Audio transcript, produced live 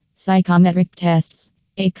Psychometric tests.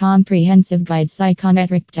 A comprehensive guide.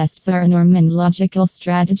 Psychometric tests are a norm and logical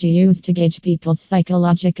strategy used to gauge people's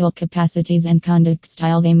psychological capacities and conduct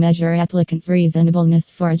style. They measure applicants'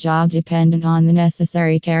 reasonableness for a job dependent on the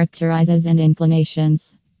necessary characteristics and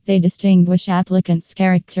inclinations. They distinguish applicants'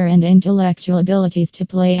 character and intellectual abilities to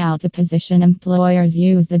play out the position. Employers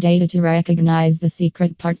use the data to recognize the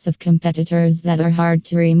secret parts of competitors that are hard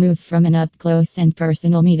to remove from an up-close and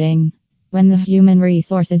personal meeting. When the human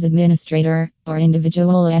resources administrator, or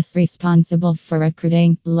individual responsible for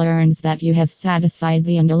recruiting, learns that you have satisfied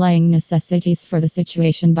the underlying necessities for the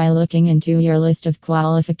situation by looking into your list of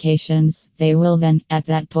qualifications, they will then, at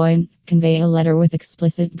that point, convey a letter with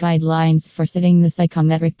explicit guidelines for sitting the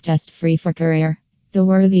psychometric test free for career. The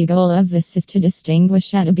worthy goal of this is to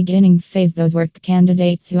distinguish at a beginning phase those work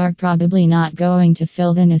candidates who are probably not going to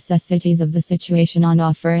fill the necessities of the situation on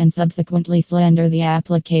offer and subsequently slander the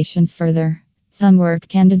applications further. Some work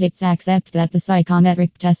candidates accept that the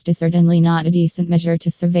psychometric test is certainly not a decent measure to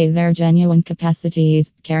survey their genuine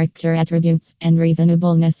capacities, character attributes, and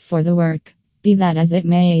reasonableness for the work. Be that as it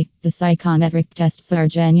may, the psychometric tests are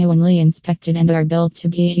genuinely inspected and are built to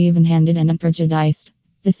be even-handed and unprejudiced.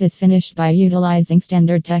 This is finished by utilizing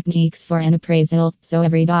standard techniques for an appraisal, so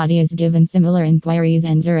everybody is given similar inquiries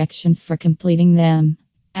and directions for completing them.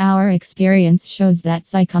 Our experience shows that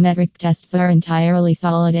psychometric tests are entirely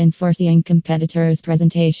solid in foreseeing competitors'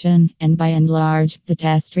 presentation, and by and large, the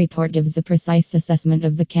test report gives a precise assessment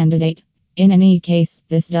of the candidate. In any case,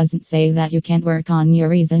 this doesn't say that you can't work on your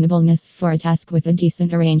reasonableness for a task with a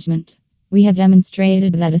decent arrangement. We have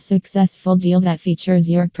demonstrated that a successful deal that features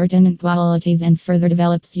your pertinent qualities and further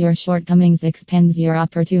develops your shortcomings expands your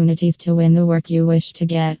opportunities to win the work you wish to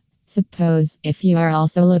get. Suppose, if you are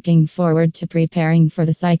also looking forward to preparing for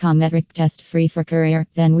the psychometric test free for career,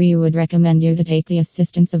 then we would recommend you to take the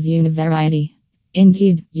assistance of Univariety.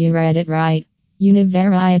 Indeed, you read it right.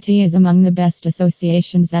 Univariety is among the best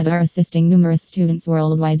associations that are assisting numerous students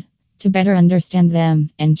worldwide. To better understand them,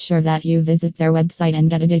 ensure that you visit their website and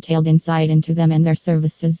get a detailed insight into them and their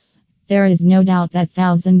services. There is no doubt that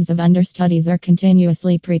thousands of understudies are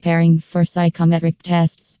continuously preparing for psychometric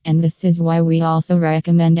tests, and this is why we also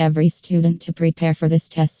recommend every student to prepare for this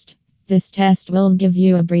test. This test will give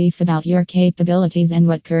you a brief about your capabilities and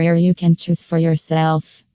what career you can choose for yourself.